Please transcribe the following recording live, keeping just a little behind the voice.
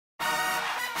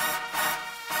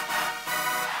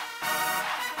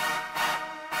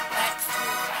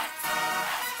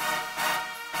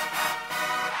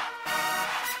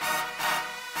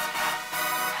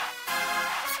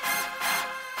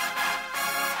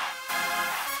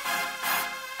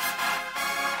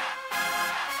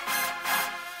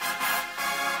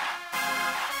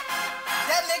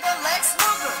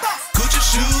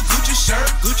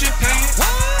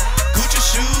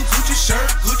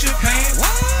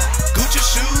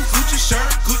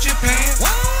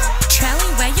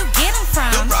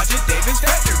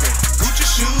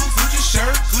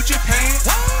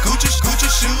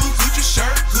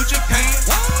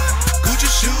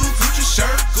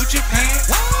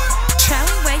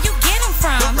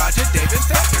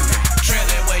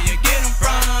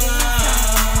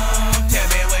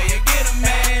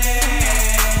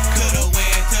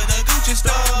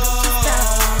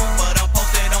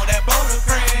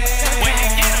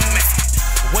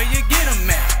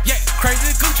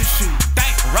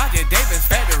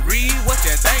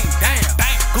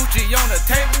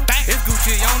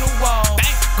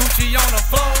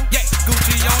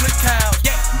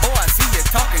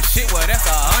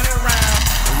That's 100 rounds.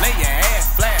 Lay your ass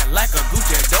flat like a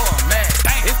Gucci doormat.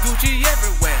 It's Gucci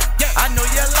everywhere. I know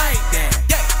you like that.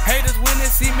 Haters when they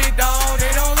see me, dawg,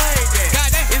 they don't like that.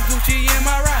 It's Gucci in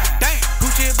my ride.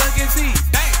 Gucci bucket seats.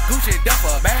 Gucci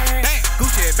duffel bag.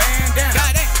 Gucci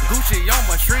bandana. Gucci on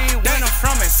my stream when I'm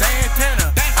from in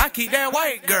Santana. I keep that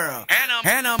white girl.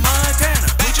 Hannah Montana.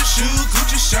 Gucci shoes,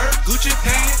 Gucci shirt, Gucci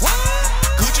pants.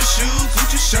 Gucci shoes,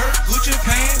 Gucci shirt, Gucci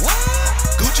pants.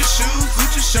 Gucci shoes,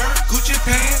 Gucci shirt, Gucci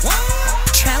pants.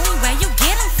 Trelly, where you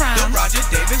get them from? The Radric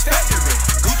Davis Factory.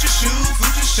 Gucci shoes,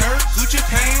 Gucci shirt, Gucci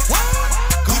pants.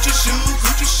 Gucci shoes,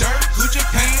 Gucci shirt, Gucci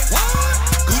pants.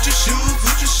 Gucci shoes,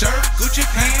 Gucci shirt, Gucci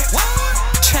pants.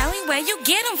 Trelly, where you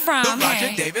get them from? The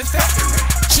Radric Davis Factory.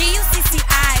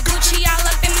 G-U-C-C-I, Gucci all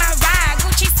up in my ride.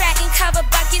 Gucci satin cover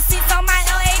bucket seats on my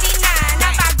L89.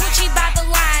 I buy Gucci by the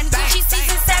line. Gucci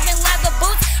season 7 leather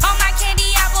boots on my candy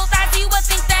apple thighs. You would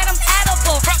think that I'm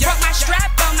edible. Broke my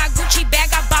strap on my Gucci bag.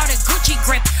 I bought a Gucci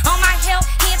grip on my heel.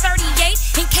 Hand 38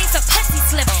 in case a pussy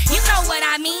slip. You know what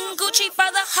I mean? Gucci for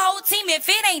the whole team. If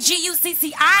it ain't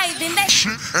G-U-C-C-I, then that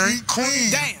shit ain't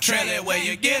clean. Trelly, where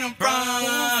you get them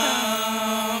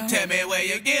from? Tell me where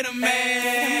you get them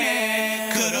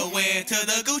at. Could've went to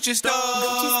the Gucci store,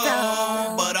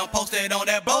 but I'm posted on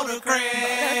that boulder crest.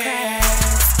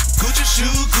 Gucci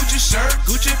shoes, Gucci shirt,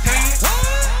 Gucci pants.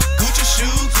 Gucci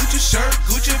shoes, Gucci shirt,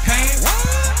 Gucci pants.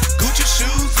 Gucci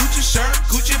shoes, Gucci shirt,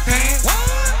 Gucci pants.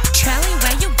 Trelly,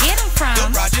 where you get them from? The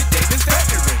Radric Davis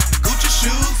Factory. Gucci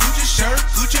shoes, Gucci shirt,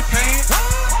 Gucci pants.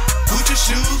 Gucci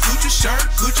shoes, Gucci shirt,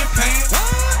 Gucci pants.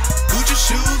 Gucci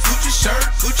shoes, Gucci shirt,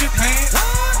 Gucci pants.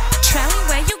 Trelly,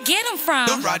 where you get them from?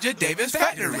 The Radric Davis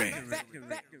Factory.